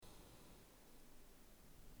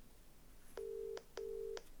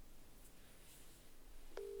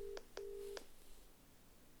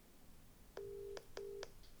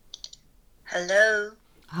Hello.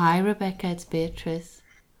 Hi, Rebecca, it's Beatrice.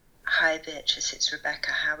 Hi, Beatrice. It's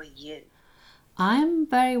Rebecca. How are you? I'm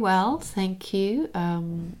very well, thank you.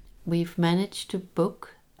 We've managed to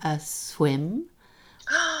book a swim,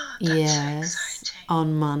 That's so yes, exciting.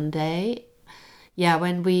 on Monday. Yeah,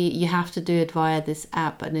 you have to do it via this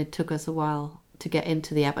app, and it took us a while to get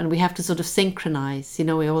into the app, and we have to sort of synchronize.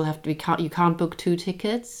 We all have to. You can't book two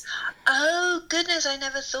tickets. Oh, goodness. I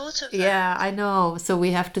never thought of that. Yeah, I know. So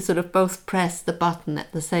we have to sort of both press the button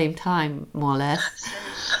at the same time, more or less.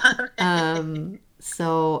 That's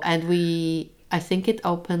so funny. I think it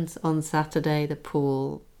opens on Saturday, the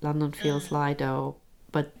pool, London Feels Mm. Lido,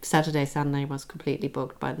 but Saturday, Sunday was completely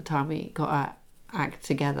booked by the time we got our act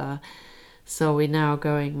together. So we're now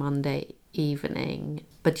going Monday evening.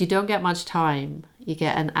 But you don't get much time. You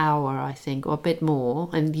get an hour, I think, or a bit more.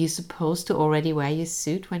 And you're supposed to already wear your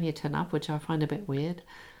suit when you turn up, which I find a bit weird.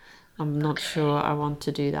 I'm not Okay. sure I want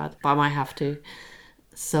to do that, but I might have to.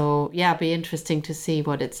 So yeah, it'd be interesting to see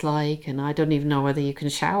what it's like, and I don't even know whether you can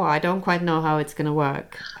shower. I don't quite know how it's going to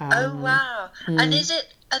work. Oh, wow. And is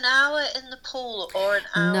it an hour in the pool or an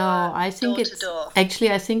hour No, I think door to it's door?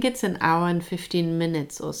 actually I think it's an hour and 15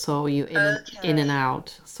 minutes or so. You in and Okay.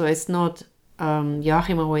 out. So it's not.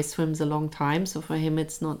 Joachim always swims a long time, so for him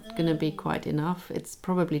it's not going to be Mm. quite enough. It's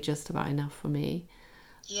probably just about enough for me.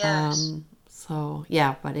 Yes. So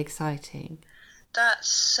yeah, but exciting. That's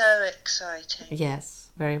so exciting. Yes,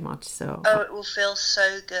 very much so. Oh, it will feel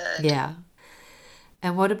so good. Yeah.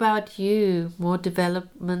 And what about you? More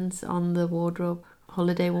developments on the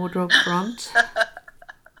holiday wardrobe front?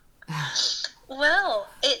 Well,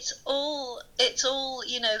 it's all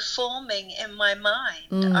forming in my mind.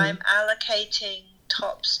 I'm Mm, allocating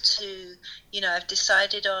tops to, I've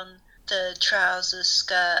decided on the trousers,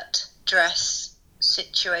 skirt, dress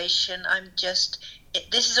situation.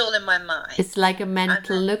 This is all in my mind. it's like a And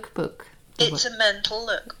mental then lookbook. it's a mental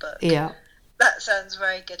lookbook. Yeah. That sounds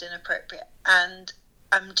very good and appropriate. And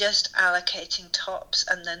I'm just allocating tops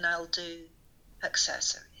and then I'll do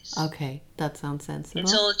accessories. Okay, that sounds It's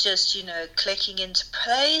sensible. all just, clicking into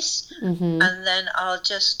place. Mm-hmm. And then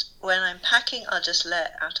when I'm packing, I'll just lay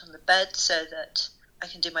it out on the bed so that I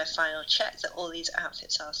can do my final check that all these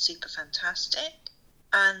outfits are super fantastic.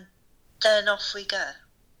 And then off we go.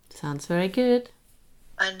 Sounds very good.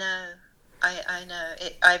 I know. I know.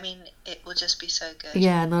 It will just be so good.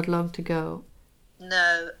 Yeah, not long to go.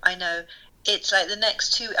 No, I know. It's like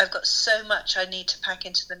I've got so much I need to pack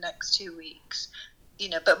into the next 2 weeks,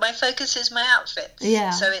 but my focus is my outfits, Yeah.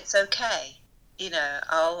 so it's okay.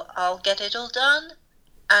 I'll get it all done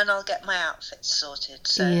and I'll get my outfits sorted,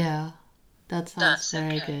 so Yeah, that sounds that's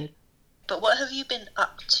very okay. good. But what have you been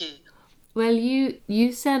up to? Well,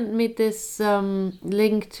 you sent me this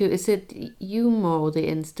link to, is it Yumo, the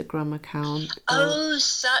Instagram account? Or Oh,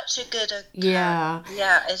 such a good account. yeah.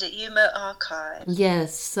 Yeah, is it Umo Archive?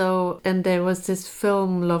 Yes, so and there was this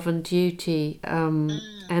film Love and Duty, Mm.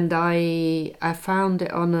 and I found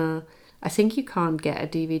it on a, I think you can't get a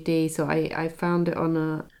DVD, so I found it on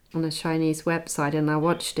a Chinese website and I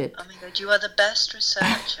watched Oh it. my God, you are the best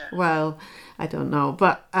researcher. Well, I don't know,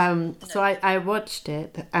 but so No. I watched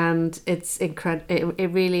it and it's it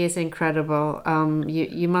really is incredible.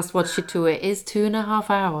 You must watch it too. It is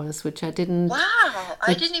 2.5 hours, which I didn't, Wow, I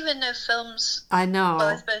which didn't even know films. I Well,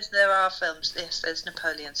 I know, suppose there are films. Yes, there's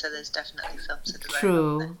Napoleon, so there's definitely films that are very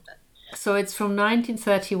long then. true. So it's from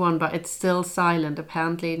 1931, but it's still silent.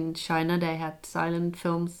 Apparently in China they had silent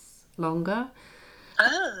films longer.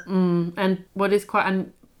 Oh, And what is quite,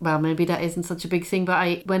 and well, maybe that isn't such a big thing,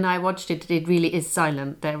 but when I watched it, it really is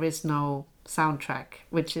silent. There is no soundtrack,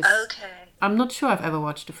 which is, okay. I'm not sure I've ever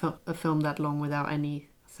watched a film that long without any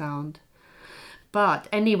sound. But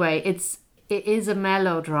anyway, it is a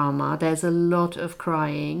melodrama. There's a lot of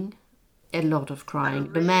crying, a lot of Oh,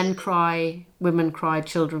 crying. The men really? cry, women cry,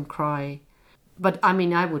 children cry. But I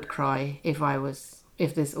mean, I would cry if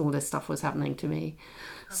this all this stuff was happening to me. Oh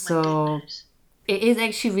my So goodness. it is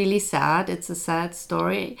actually really sad. It's a sad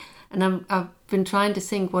story. And I've been trying to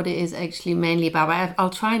think what it is actually mainly about. I'll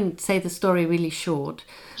try and say the story really short.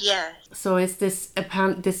 Yeah. So it's this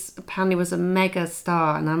apparently was a mega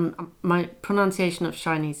star, and my pronunciation of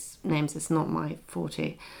Chinese names is not my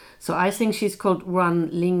forte. So I think she's called Ran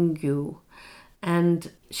Lingyu,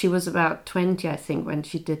 and she was about 20, I think, when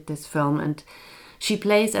she did this film, and she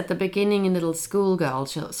plays at the beginning a little schoolgirl.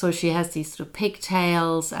 So she has these sort of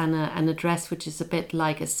pigtails and a dress which is a bit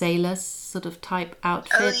like a sailor's sort of type Oh,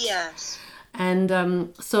 outfit. yes.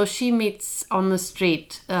 And so she meets on the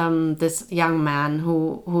street this young man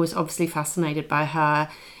who is obviously fascinated by her.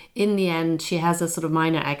 In the end, she has a sort of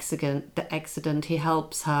minor accident. The accident, he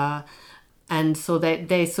helps her, And so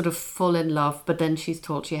they sort of fall in love, but then she's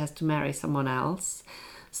told she has to marry someone else.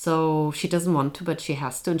 So she doesn't want to, but she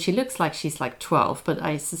has to. And she looks like she's like 12, but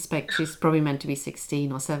I suspect she's probably meant to be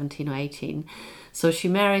 16 or 17 or 18. So she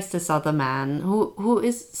marries this other man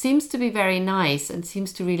who seems to be very nice and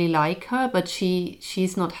seems to really like her, but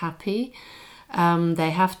she's not happy.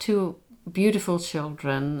 They have two beautiful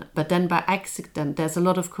children, but then by accident, there's a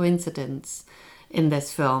lot of coincidence in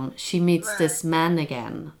this film. She meets this man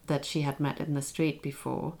again that she had met in the street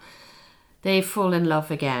before. They fall in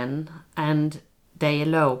love again and they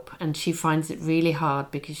elope, and she finds it really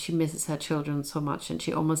hard because she misses her children so much and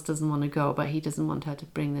she almost doesn't want to go, but he doesn't want her to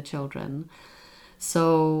bring the children.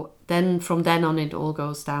 So then from then on it all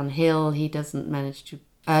goes downhill. He doesn't manage to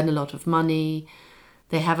earn a lot of money.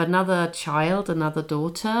 They have another child, another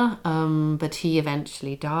daughter, but he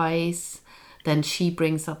eventually dies. Then she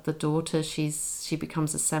brings up the daughter. She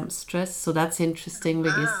becomes a seamstress. So that's interesting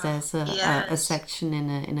because there's a section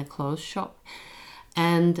in a clothes shop.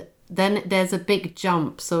 And then there's a big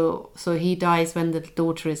jump. So he dies when the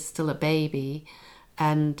daughter is still a baby.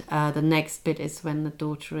 And the next bit is when the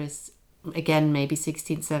daughter is, again, maybe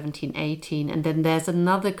 16, 17, 18. And then there's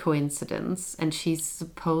another coincidence. And she's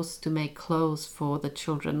supposed to make clothes for the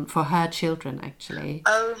children, for her children, actually.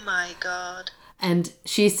 Oh, my God. And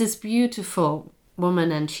she's this beautiful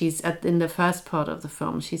woman, and she's in the first part of the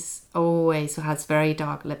film, she's always has very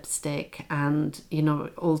dark lipstick and, you know,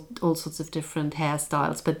 all sorts of different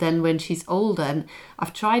hairstyles. But then when she's older, and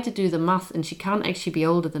I've tried to do the math, and she can't actually be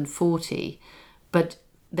older than 40, but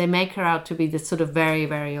they make her out to be this sort of very,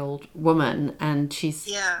 very old woman, and she's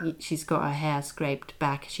got her hair scraped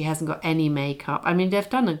back. She hasn't got any makeup. I mean, they've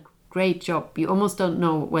done a great job. You almost don't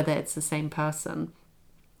know whether it's the same person.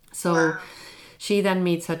 So she then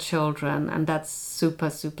meets her children, and that's super,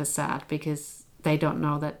 super sad because they don't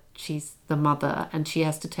know that she's the mother, and she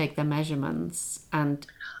has to take their measurements. And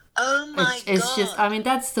oh my God. It's just, I mean,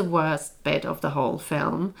 that's the worst bit of the whole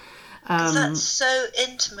film. That's so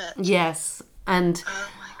intimate. Yes. And oh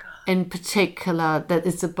my God. In particular, that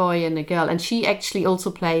it's a boy and a girl. And she actually also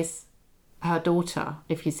plays her daughter,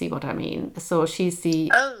 if you see what I mean. So she's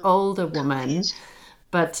the older woman.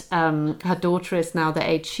 But her daughter is now the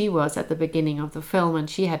age she was at the beginning of the film, and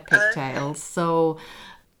she had pigtails. So,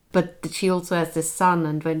 but she also has this son,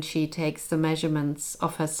 and when she takes the measurements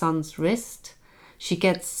of her son's wrist, she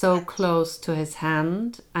gets so close to his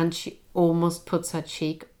hand, and she almost puts her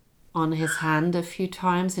cheek on his hand a few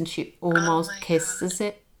times, and she almost kisses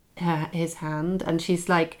his hand, and she's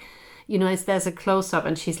like, you know, there's a close-up,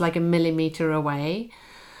 and she's like a millimeter away.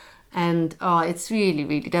 And it's really,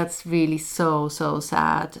 really, that's really so, so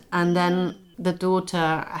sad. And then the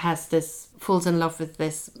daughter falls in love with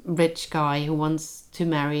this rich guy who wants to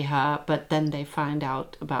marry her, but then they find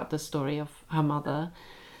out about the story of her mother.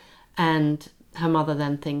 And her mother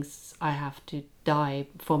then thinks, I have to die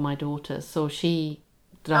for my daughter. So she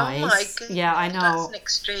dies. Oh my goodness. Yeah, I know. That's an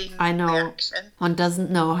extreme reaction. One doesn't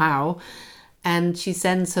know how. And she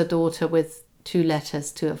sends her daughter with 2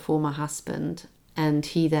 letters to a former husband. And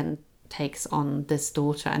he then takes on this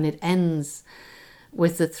daughter, and it ends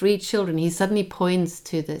with the 3 children. He suddenly points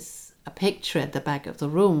to a picture at the back of the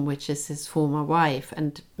room, which is his former wife,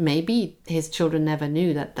 and maybe his children never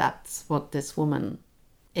knew that that's what this woman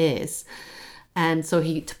is. And so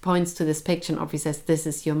he points to this picture and obviously says, this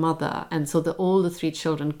is your mother. And so all the 3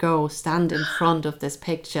 children stand in front of this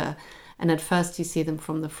picture. And at first you see them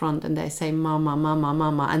from the front and they say, Mama, Mama,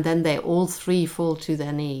 Mama. And then they all 3 fall to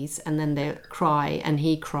their knees and then they cry and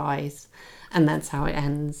he cries. And that's how it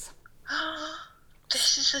ends.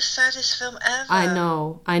 This is the saddest film ever. I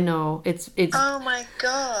know. It's oh my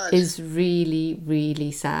God. It's really,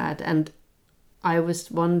 really sad. And I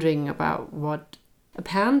was wondering about what...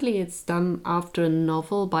 Apparently it's done after a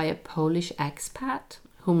novel by a Polish expat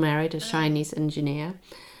who married a Chinese engineer.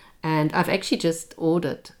 And I've actually just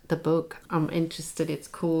ordered the book. I'm interested. It's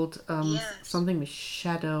called something with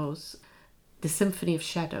shadows. The Symphony of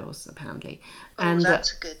Shadows, apparently. Oh, and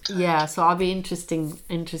that's a good title. Yeah, so I'll be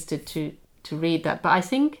interested to read that. But I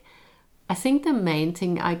think the main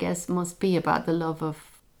thing, I guess, must be about the love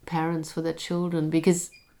of parents for their children,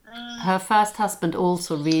 because her first husband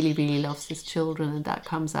also really, really loves his children, and that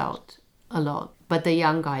comes out a lot. But the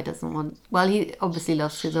young guy doesn't want... Well, he obviously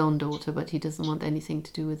loves his own daughter, but he doesn't want anything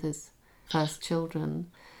to do with his first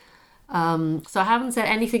children. So I haven't said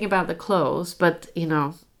anything about the clothes, but, you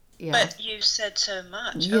know... Yeah. But you've said so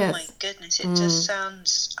much. Yes. Oh my goodness, it just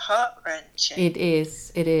sounds heart-wrenching. It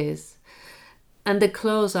is. And the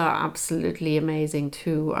clothes are absolutely amazing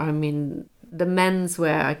too. I mean, the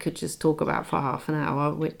menswear I could just talk about for half an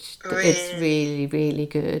hour, which it's really, really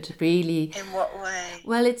good. Really. In what way?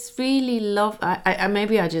 Well, it's really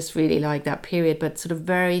maybe I just really like that period, but sort of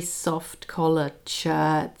very soft collared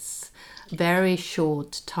shirts, very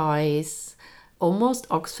short ties, almost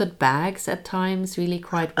Oxford bags at times, really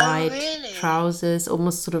quite wide trousers,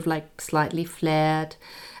 almost sort of like slightly flared.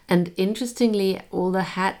 And interestingly, all the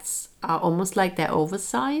hats are almost like they're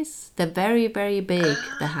oversized. They're very, very big,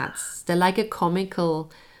 the hats. They're like a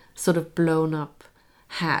comical sort of blown up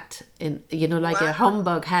hat, like a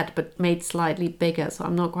Homburg hat, but made slightly bigger. So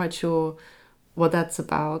I'm not quite sure what that's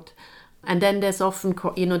about. And then there's often,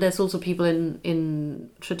 there's also people in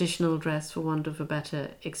traditional dress, for want of a better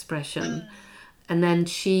expression. And then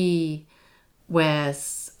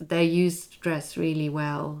they used dress really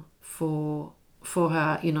well for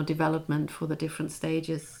her, development, for the different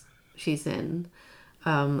stages she's in.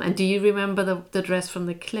 And do you remember the dress from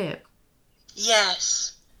the clip?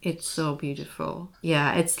 Yes. It's so beautiful.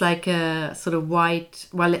 Yeah, it's like a sort of white,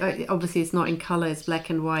 well, obviously it's not in colour, it's black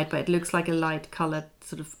and white, but it looks like a light coloured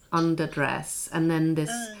sort of underdress. And then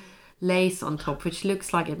this lace on top, which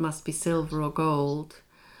looks like it must be silver or gold.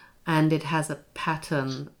 And it has a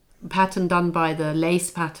pattern done by the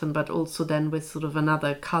lace pattern, but also then with sort of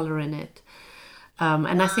another colour in it.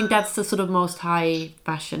 And I think that's the sort of most high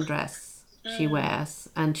fashion dress she wears.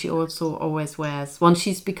 And she also always wears, once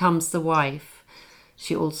she becomes the wife,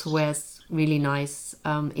 she also wears really nice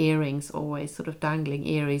earrings, always sort of dangling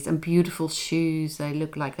earrings, and beautiful shoes. They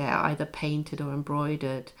look like they're either painted or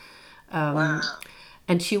embroidered.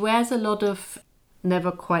 And she wears a lot of,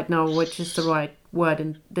 never quite know which is the right word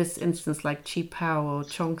in this instance, like qipao or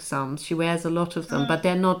cheongsams. She wears a lot of them, but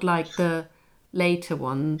they're not like the later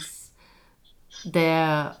ones.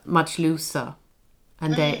 They're much looser,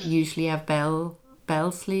 and they usually have bell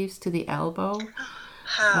sleeves to the elbow.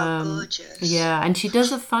 How gorgeous. Yeah, and she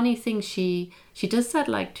does a funny thing. She does that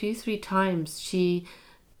like 2-3 times. You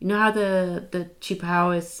know how the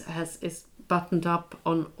qipao is buttoned up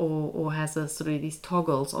on or has a sort of these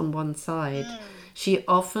toggles on one side. She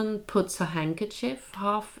often puts her handkerchief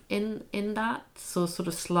half in that, so sort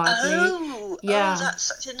of slightly. Yeah. Oh, that's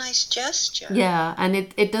such a nice gesture. Yeah, and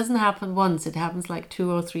it doesn't happen once. It happens like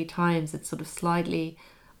 2 or 3 times. It's sort of slightly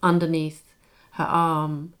underneath her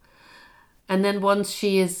arm. And then once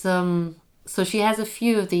she is, so she has a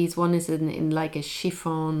few of these. One is in like a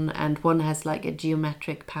chiffon, and one has like a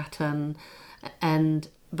geometric pattern.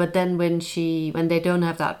 But then when they don't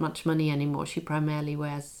have that much money anymore, she primarily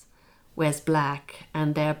wears black,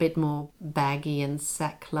 and they're a bit more baggy and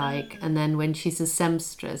sack-like. And then when she's a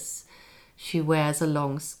seamstress, she wears a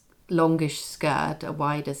longish skirt, a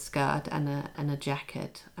wider skirt, and a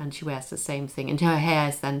jacket, and she wears the same thing. And her hair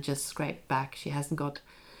is then just scraped back. She hasn't got.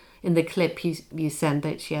 In the clip you sent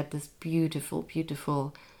that she had this beautiful,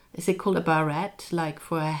 is it called a barrette, like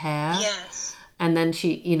for her hair? Yes. And then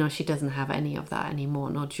she doesn't have any of that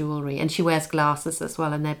anymore, no jewellery. And she wears glasses as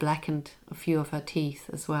well, and they blackened a few of her teeth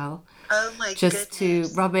as well. Oh my goodness. Just to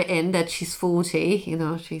rub it in that she's 40,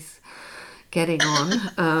 she's getting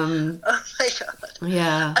on. Oh my God.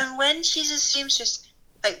 Yeah. And when she's a seamstress,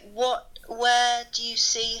 like where do you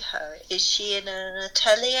see her? Is she in an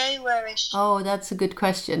atelier? Where is she? Oh, that's a good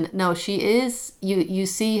question. No, she is. You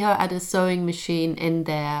see her at a sewing machine in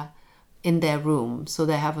their room. So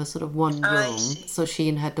they have a sort of one room. So she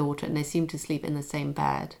and her daughter, and they seem to sleep in the same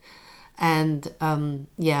bed. And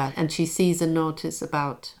and she sees a notice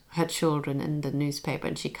about her children in the newspaper,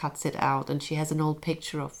 and she cuts it out, and she has an old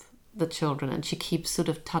picture of the children, and she keeps sort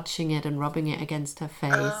of touching it and rubbing it against her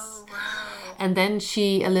face. Oh, wow. And then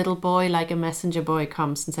a little boy, like a messenger boy,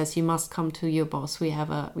 comes and says, "You must come to your boss. We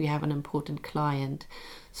have an important client."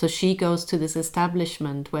 So she goes to this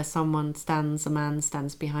establishment where a man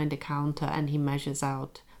stands behind a counter, and he measures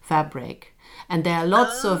out fabric. And there are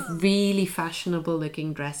lots of really fashionable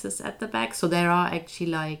looking dresses at the back. So there are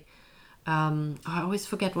actually like, I always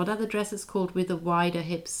forget, what are the dresses called with the wider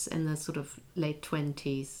hips in the sort of late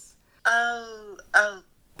 20s?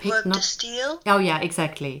 Work to Steal? Oh yeah,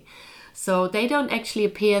 exactly. So they don't actually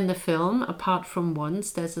appear in the film, apart from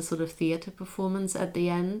once. There's a sort of theatre performance at the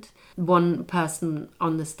end. One person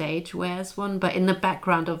on the stage wears one, but in the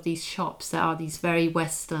background of these shops, there are these very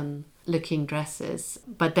Western-looking dresses,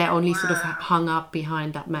 but they're only sort of hung up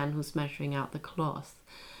behind that man who's measuring out the cloth.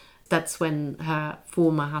 That's when her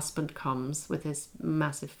former husband comes with his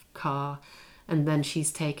massive car, and then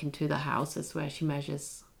she's taken to the houses where she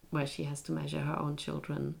has to measure her own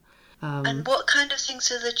children. And what kind of things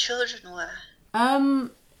do the children wear?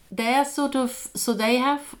 They're sort of, they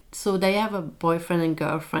have a boyfriend and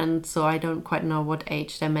girlfriend, so I don't quite know what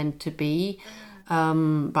age they're meant to be.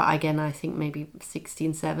 But again, I think maybe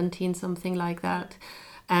 16, 17, something like that.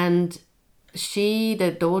 And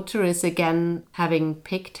the daughter, is again having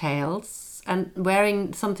pigtails and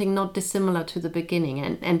wearing something not dissimilar to the beginning.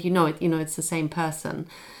 And it's the same person.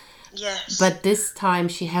 Yes. But this time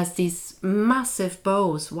she has these massive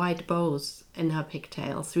bows, white bows in her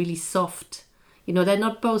pigtails, really soft. They're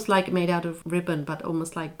not bows like made out of ribbon, but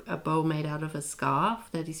almost like a bow made out of a scarf.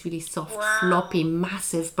 They're these really soft, floppy,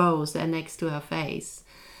 massive bows. They're next to her face.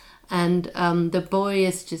 And the boy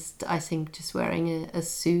is just wearing a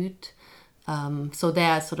suit. So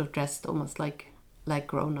they're sort of dressed almost like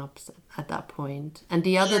grown-ups at that point. And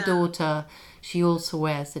the other daughter, she also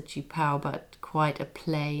wears a jipao, but quite a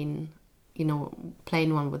plain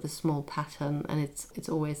one with a small pattern, and it's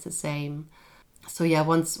always the same. So yeah,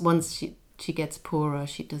 once she gets poorer,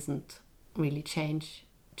 she doesn't really change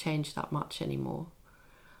that much anymore.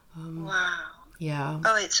 Wow. Yeah.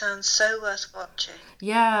 Oh, it sounds so worth watching.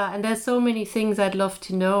 Yeah, and there's so many things I'd love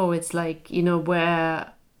to know. It's like,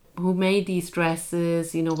 who made these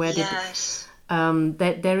dresses, where yes.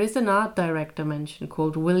 There is an art director mentioned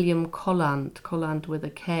called William Collant with a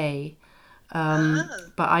K.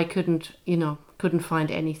 But I couldn't find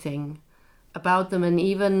anything about them. And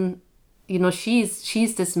even,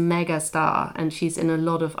 she's this mega star, and she's in a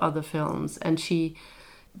lot of other films. And she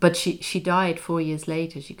died 4 years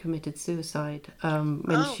later. She committed suicide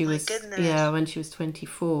when she was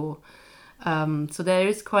 24. So there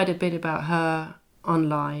is quite a bit about her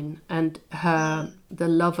online, and the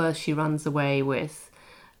lover she runs away with.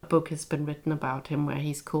 A book has been written about him where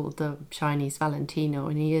he's called the Chinese Valentino,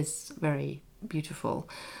 and he is very beautiful,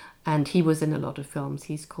 and he was in a lot of films.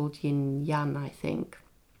 He's called Yin Yan, I think.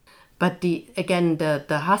 But the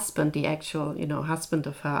husband, the actual husband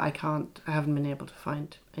of her, I haven't been able to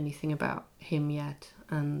find anything about him yet.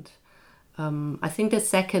 And I think the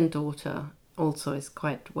second daughter also is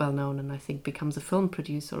quite well known, and I think becomes a film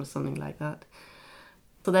producer or something like that.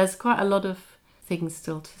 So there's quite a lot of things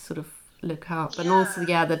still to sort of look up. And also,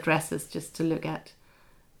 the dresses just to look at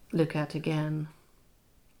again.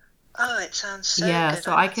 Oh, it sounds so good.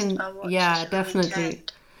 So I can, definitely.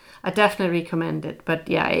 I definitely recommend it. But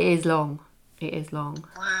yeah, it is long.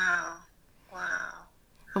 Wow.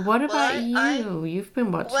 And what about you? You've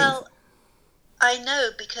been watching. Well, I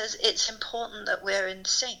know, because it's important that we're in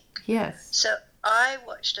sync. Yes. So I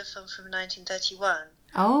watched a film from 1931.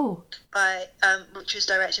 Oh. Which was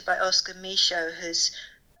directed by Oscar Michaud, who's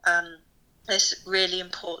this really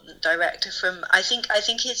important director from. I think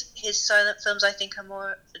his silent films are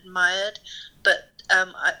more admired, but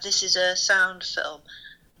this is a sound film.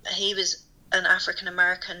 He was an African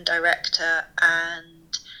American director,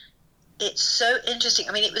 and it's so interesting.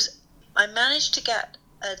 I mean, I managed to get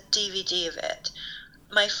a DVD of it.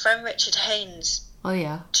 My friend Richard Haynes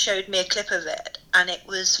showed me a clip of it, and it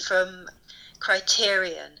was from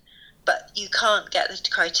Criterion, but you can't get the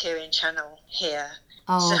Criterion channel here,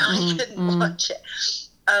 so I couldn't watch it.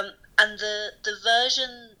 And the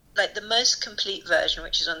version, like the most complete version,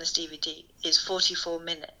 which is on this DVD, is 44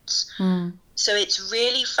 minutes. So it's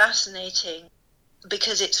really fascinating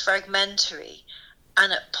because it's fragmentary,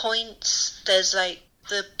 and at points there's like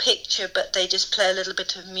the picture, but they just play a little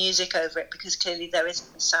bit of music over it because clearly there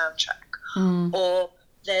isn't a soundtrack, or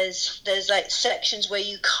there's like sections where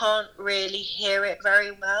you can't really hear it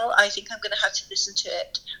very well. I think I'm going to have to listen to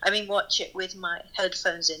it. Watch it with my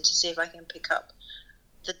headphones in to see if I can pick up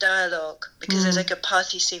the dialogue, because there's like a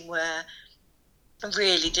party scene where I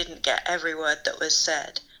really didn't get every word that was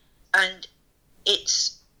said, and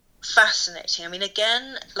it's fascinating.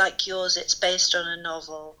 Again, like yours, it's based on a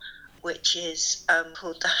novel which is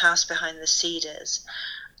called The House Behind the Cedars,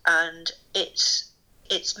 and it's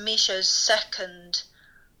Michaud's second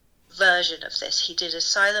version of this. He did a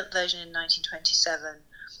silent version in 1927,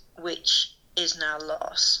 which is now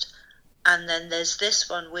lost, and then there's this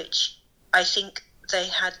one which I think they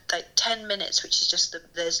had like 10 minutes, which is just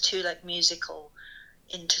there's two like musical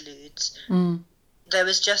interludes. There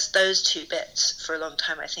was just those two bits for a long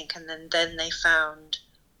time, I think, and then they found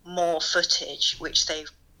more footage which they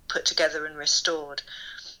put together and restored.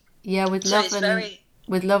 Yeah, with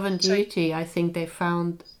Love and Duty, I think they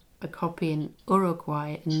found a copy in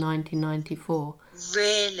Uruguay in 1994.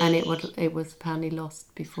 Really? And it was apparently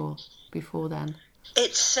lost before then.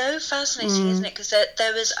 It's so fascinating, isn't it? Because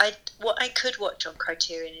there was what I could watch on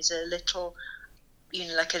Criterion is a little,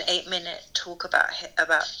 like an 8-minute talk about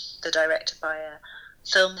the director by a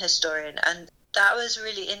film historian, and that was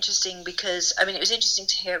really interesting because it was interesting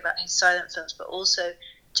to hear about his silent films, but also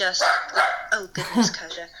just oh goodness,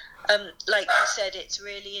 Kaja. Like you said, it's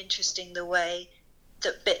really interesting the way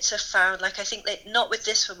that bits are found. Like I think they, not with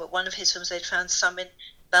this one, but one of his films, they'd found some in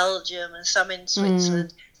Belgium and some in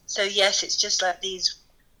Switzerland. So yes, it's just like these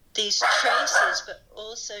traces, but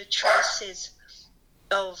also traces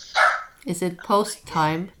of... Is it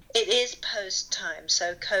post-time? It is post-time,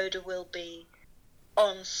 so Coda will be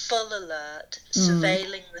on full alert,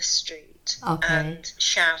 surveilling the street and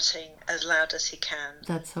shouting as loud as he can.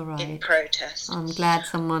 That's all right. In protest. I'm glad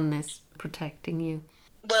someone is protecting you.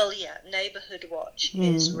 Well, yeah, neighbourhood watch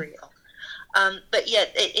is real. But yeah,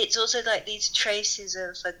 it's also like these traces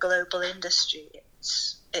of a global industry.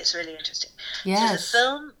 It's really interesting. Yes. So the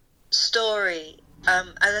film story, as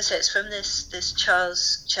I said, it's from this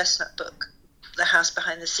Charles Chestnut book, The House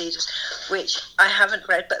Behind the Cedars, which I haven't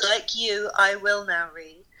read, but like you, I will now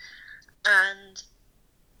read. And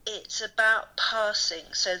it's about passing.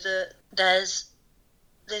 So there's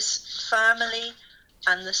this family,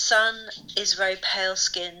 and the son is very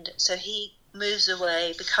pale-skinned, so he moves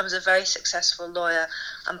away, becomes a very successful lawyer,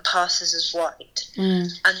 and passes as white. And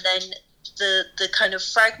then the kind of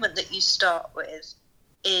fragment that you start with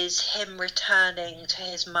is him returning to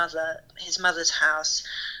his mother's house,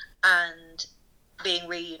 and being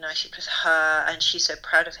reunited with her, and she's so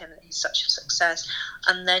proud of him that he's such a success.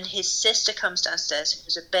 And then his sister comes downstairs, who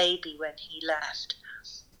was a baby when he left,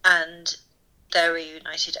 and they're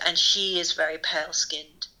reunited, and she is very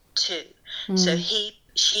pale-skinned too. So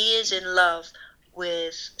she is in love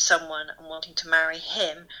with someone and wanting to marry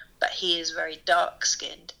him, but he is very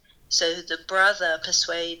dark-skinned. So the brother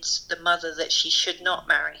persuades the mother that she should not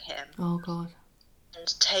marry him. Oh, God.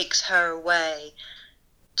 And takes her away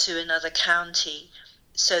to another county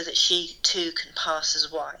so that she too can pass as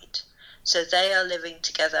white. So they are living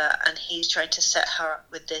together, and he's trying to set her up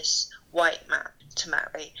with this white man to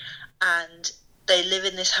marry. And they live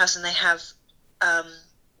in this house, and they have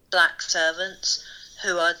black servants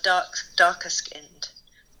who are darker skinned.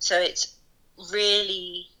 So it's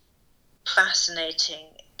really fascinating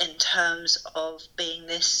in terms of being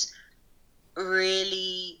this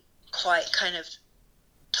really quite kind of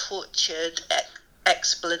tortured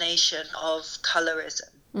explanation of colorism.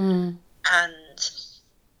 And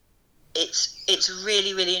it's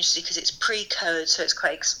really, really interesting because it's pre-code, so it's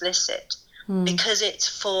quite explicit. Because it's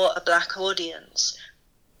for a black audience,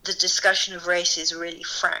 the discussion of race is really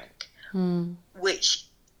frank, which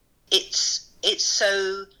it's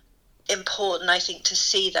so important, I think, to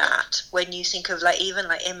see that when you think of like even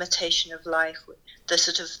like Imitation of Life, there's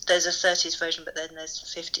a 30s version, but then there's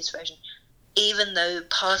the 50s version. Even though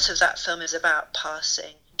part of that film is about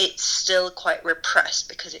passing, it's still quite repressed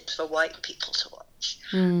because it's for white people to watch.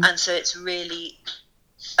 And so it's really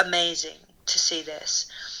amazing to see this.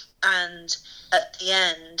 And at the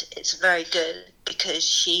end, it's very good because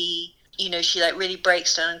she like really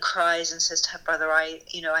breaks down and cries and says to her brother, I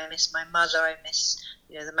miss my mother, I miss,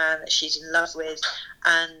 the man that she's in love with,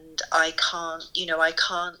 and I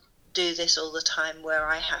can't do this all the time where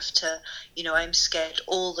I have to, I'm scared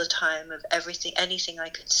all the time of everything, anything I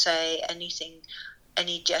could say,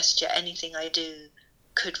 any gesture, anything I do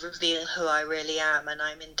could reveal who I really am, and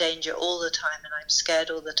I'm in danger all the time, and I'm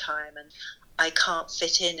scared all the time, and I can't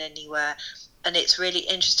fit in anywhere. And it's really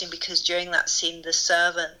interesting because during that scene, the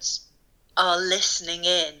servants are listening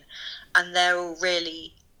in, and they're all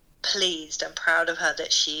really pleased and proud of her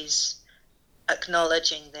that she's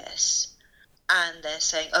acknowledging this. And they're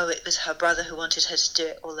saying, oh, it was her brother who wanted her to do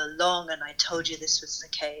it all along, and I told you this was the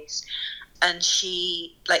case. And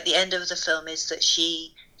she, like, the end of the film is that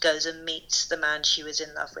she goes and meets the man she was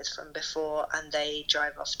in love with from before, and they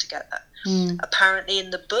drive off together. Apparently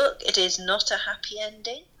in the book it is not a happy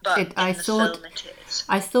ending, but in the film it is.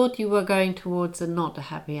 I thought you were going towards a not a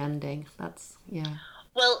happy ending.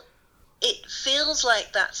 Well, it feels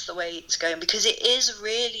like that's the way it's going, because it is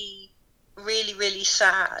really, really, really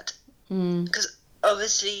sad. Because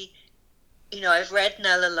obviously, I've read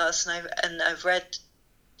Nella Larsen, and I've read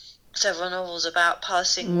several novels about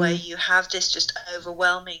passing where you have this just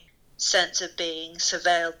overwhelming sense of being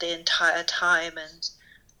surveilled the entire time, and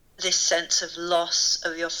this sense of loss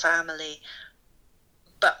of your family.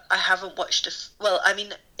 But I haven't watched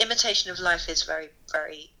Imitation of Life is very,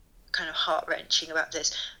 very kind of heart-wrenching about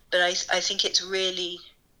this, but I think it's really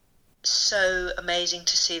so amazing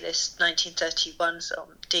to see this 1931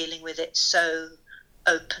 film dealing with it so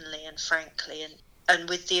openly and frankly, and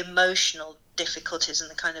with the emotional difficulties and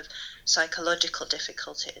the kind of psychological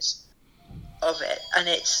difficulties of it. And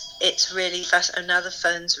it's really fascinating. And now the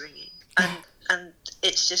phone's ringing, and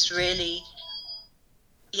it's just really,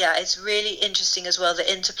 it's really interesting as well,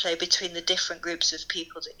 the interplay between the different groups of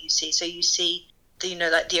people that you see. So you see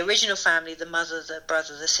like the original family, the mother, the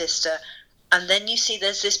brother, the sister, and then you see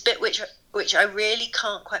there's this bit which which I really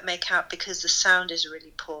can't quite make out because the sound is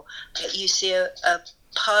really poor. But you see a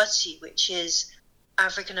party which is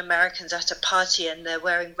African Americans at a party, and they're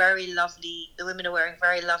wearing the women are wearing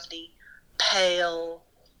very lovely pale,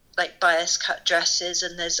 like bias cut dresses,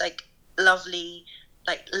 and there's like lovely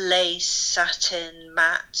like lace, satin,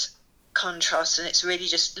 matte contrast, and it's really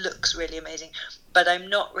just looks really amazing. But I'm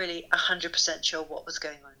not really 100% sure what was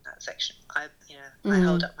going on in that section. I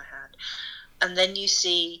hold up my hand. And then you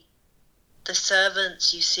see the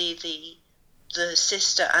servants, you see the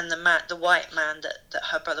sister and the white man that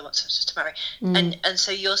her brother wants to marry. And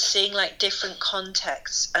so you're seeing like different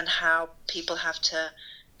contexts and how people have to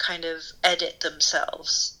kind of edit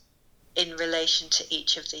themselves in relation to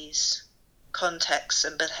each of these contexts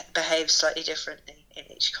and behave slightly differently in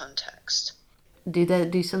each context. Do they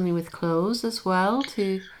do something with clothes as well?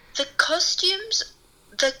 The costumes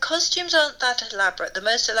aren't that elaborate. The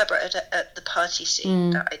most elaborate at the party scene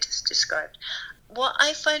that I just described. What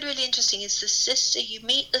I find really interesting is the sister. You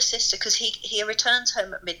meet the sister because he returns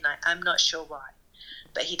home at midnight. I'm not sure why,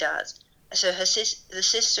 but he does. So the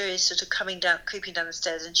sister is sort of creeping down the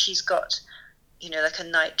stairs, and she's got, like a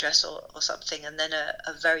nightdress or something, and then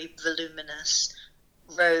a very voluminous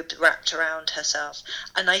robe wrapped around herself.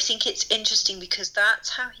 And I think it's interesting because that's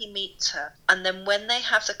how he meets her. And then when they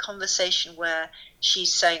have the conversation where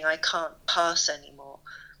she's saying, I can't pass anymore,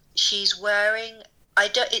 she's wearing,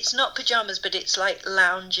 it's not pajamas, but it's like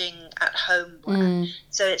lounging at home wear.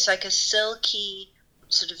 So it's like a silky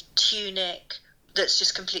sort of tunic that's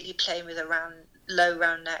just completely plain with a low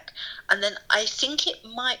round neck. And then I think it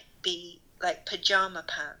might be like pajama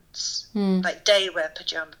pants, like daywear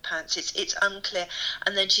pajama pants. It's unclear.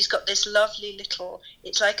 And then she's got this lovely little,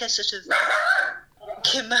 it's like a sort of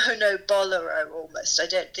kimono bolero almost. I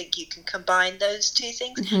don't think you can combine those two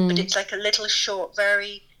things, but it's like a little short,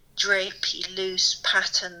 very drapey, loose,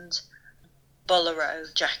 patterned bolero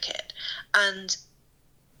jacket. And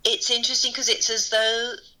it's interesting because it's as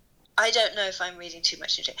though, I don't know if I'm reading too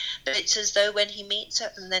much into it, but it's as though when he meets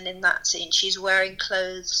her, and then in that scene, she's wearing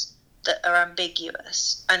clothes that are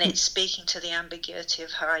ambiguous, and it's speaking to the ambiguity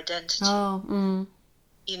of her identity.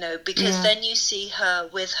 Because then you see her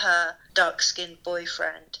with her dark-skinned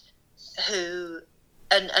boyfriend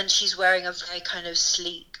and she's wearing a very kind of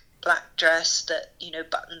sleek black dress that,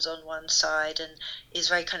 buttons on one side and is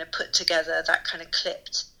very kind of put together, that kind of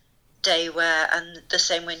clipped day wear, and the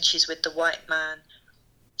same when she's with the white man.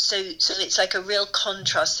 So it's like a real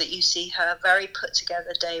contrast that you see her very put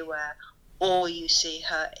together day wear, or you see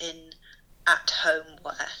her in at-home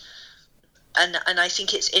wear. And I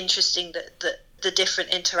think it's interesting that the different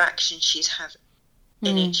interactions she's having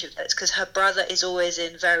in each of those, because her brother is always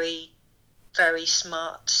in very, very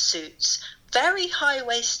smart suits, very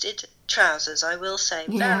high-waisted trousers, I will say,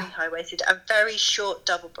 very high-waisted, and very short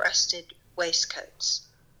double-breasted waistcoats.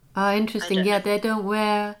 Interesting. They don't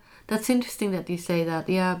wear... That's interesting that you say that,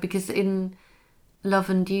 because in Love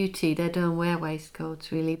and Duty, they don't wear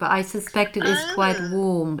waistcoats, really. But I suspect it is quite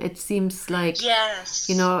warm. It seems like, yes,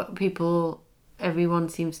 everyone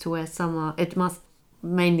seems to wear summer. It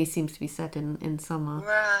mainly seems to be set in summer.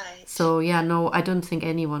 Right. So, I don't think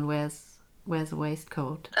anyone wears a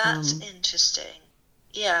waistcoat. That's interesting.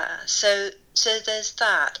 Yeah, so there's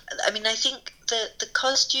that. I mean, I think the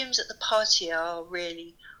costumes at the party are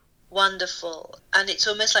really wonderful. And it's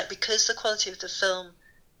almost like, because the quality of the film,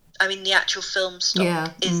 I mean, the actual film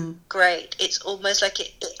stock is great. It's almost like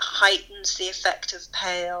it heightens the effect of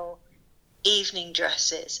pale evening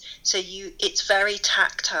dresses. So it's very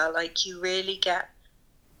tactile. Like, you really get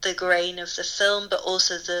the grain of the film, but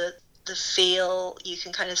also the feel. You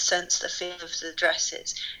can kind of sense the feel of the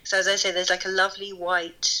dresses. So as I say, there's like a lovely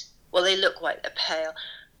white. Well, they look white. They're pale,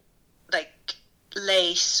 like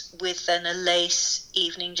lace with then a lace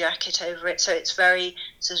evening jacket over it. So it's very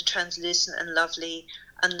sort of translucent and lovely.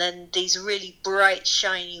 And then these really bright,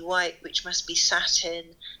 shiny white, which must be satin.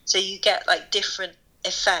 So you get like different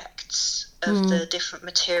effects of the different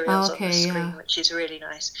materials on the screen, which is really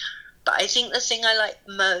nice. But I think the thing I like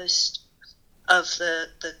most of the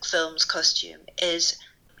film's costume is,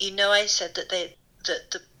 I said that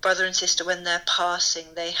that the brother and sister, when they're passing,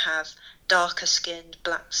 they have darker skinned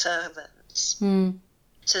black servants.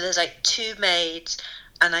 So there's like two maids,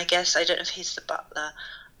 and I guess, I don't know if he's the butler,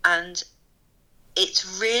 and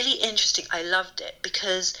it's really interesting. I loved it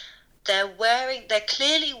because they're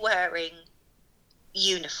clearly wearing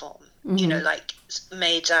uniform, like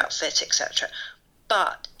maid's outfit, etc.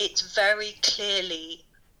 But it's very clearly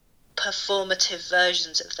performative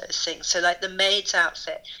versions of those things. So like the maid's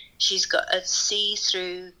outfit, she's got a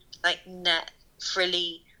see-through like net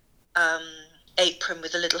frilly apron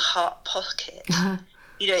with a little heart pocket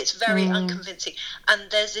It's very unconvincing. And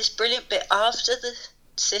there's this brilliant bit after the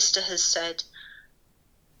sister has said,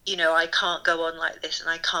 I can't go on like this and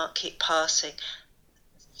I can't keep passing.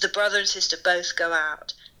 The brother and sister both go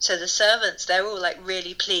out. So the servants, they're all like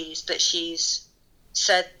really pleased that she's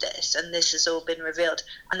said this and this has all been revealed.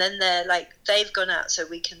 And then they're like, they've gone out so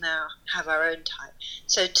we can now have our own time.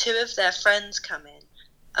 So two of their friends come in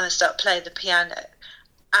and start playing the piano,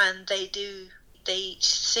 and they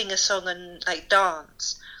sing a song and like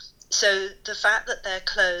dance. So the fact that their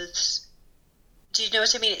clothes, do you know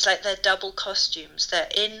what I mean? It's like they're double costumes. They're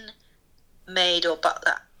in maid or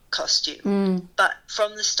butler costume, but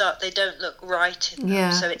from the start they don't look right in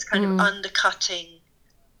them. So it's kind of undercutting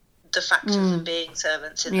the fact of them being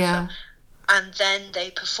servants in the film. And then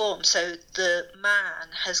they perform. So the man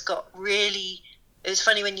has got really, it was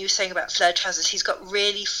funny when you were saying about flared trousers, he's got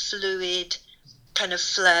really fluid kind of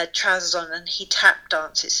flared trousers on, and he tap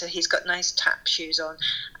dances, so he's got nice tap shoes on,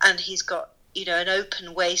 and he's got an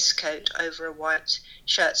open waistcoat over a white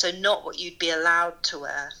shirt, so not what you'd be allowed to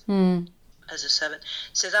wear as a servant.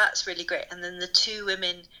 So that's really great. And then the two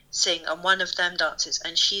women sing and one of them dances,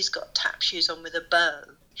 and she's got tap shoes on with a bow.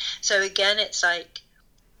 So again, it's like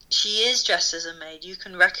she is dressed as a maid. You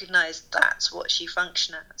can recognize that's what she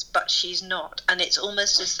functions as, but she's not. And it's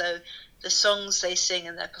almost as though the songs they sing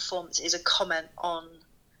and their performance is a comment on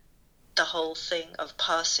the whole thing of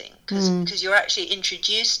passing, because you're actually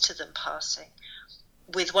introduced to them passing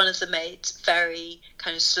with one of the maids very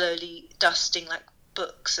kind of slowly dusting like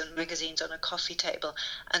books and magazines on a coffee table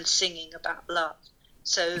and singing about love.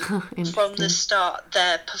 So from the start,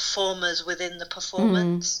 they're performers within the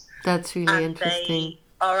performance. That's really interesting. They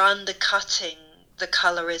are undercutting the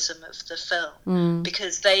colorism of the film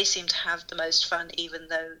because they seem to have the most fun, even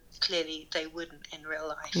though clearly they wouldn't in real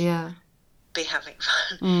life be having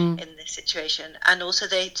fun in this situation. And also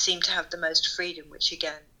they seem to have the most freedom, which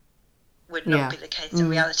again would not be the case in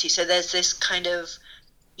reality. So there's this kind of,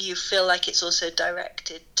 you feel like it's also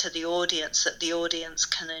directed to the audience, that the audience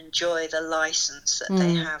can enjoy the license that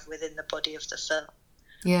they have within the body of the film.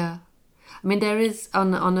 Yeah. I mean, there is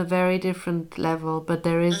on a very different level, but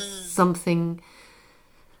there is something,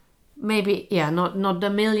 maybe, not a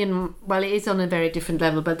million, well, it is on a very different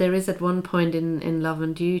level, but there is at one point in Love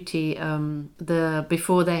and Duty,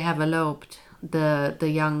 before they have eloped, the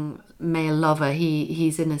young male lover,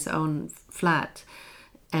 he's in his own flat,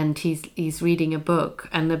 and he's reading a book,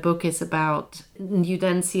 and the book is about, you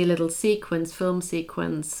then see a little film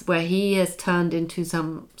sequence where he has turned into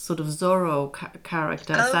some sort of Zorro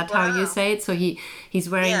character. Is that how you say it? So he's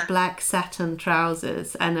wearing black satin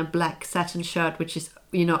trousers and a black satin shirt, which is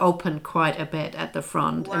open quite a bit at the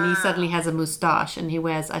front, and he suddenly has a moustache, and he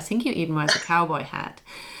wears, I think he even wears a cowboy hat,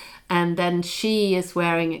 and then she's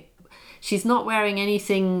not wearing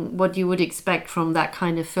anything what you would expect from that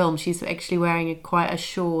kind of film. She's actually wearing quite a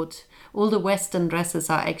short, all the Western dresses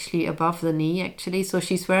are actually above the knee, actually. So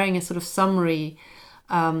she's wearing a sort of summery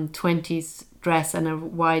 20s dress and a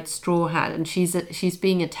white straw hat, and she's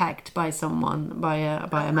being attacked by someone, by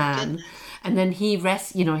a man. Goodness. And then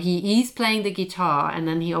he's playing the guitar, and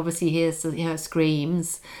then he obviously hears her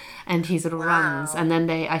screams, and he sort of runs, and then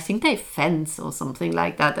I think they fence or something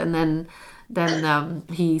like that, and then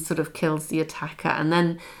he sort of kills the attacker, and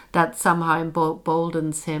then that somehow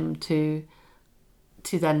emboldens him to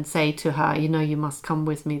then say to her, you must come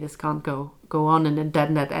with me, this can't go on, and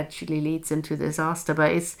then that actually leads into disaster.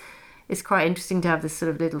 But it's quite interesting to have this sort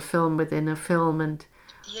of little film within a film. And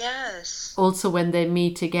also when they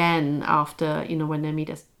meet again after, when they meet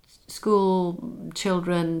as school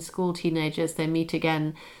teenagers, they meet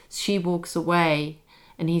again, she walks away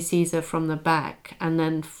and he sees her from the back, and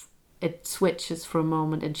then it switches for a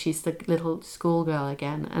moment and she's the little schoolgirl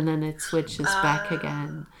again, and then it switches back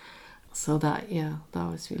again. So that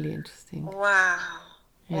was really interesting. Wow.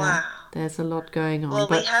 There's a lot going on. Well,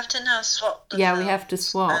 we have to now swap the we have to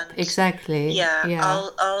swap. Exactly.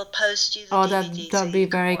 I'll post you the DVD. That'd be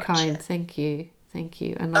very kind. Thank you.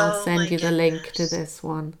 And I'll send you the link to this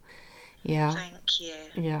one. Yeah. Thank you.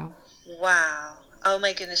 Yeah. Wow. Oh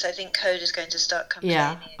my goodness, I think Code is going to start complaining.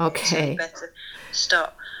 Yeah, okay. So better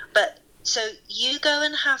stop. But so you go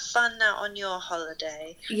and have fun now on your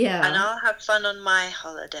holiday. Yeah. And I'll have fun on my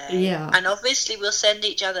holiday. Yeah. And obviously we'll send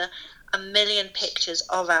each other a million pictures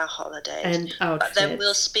of our holidays. And outfits. But then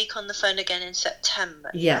we'll speak on the phone again in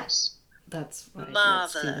September. Yes. That's right.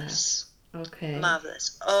 Marvellous. Okay.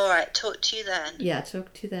 Marvellous. All right, talk to you then. Yeah,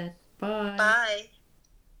 talk to you then. Bye. Bye.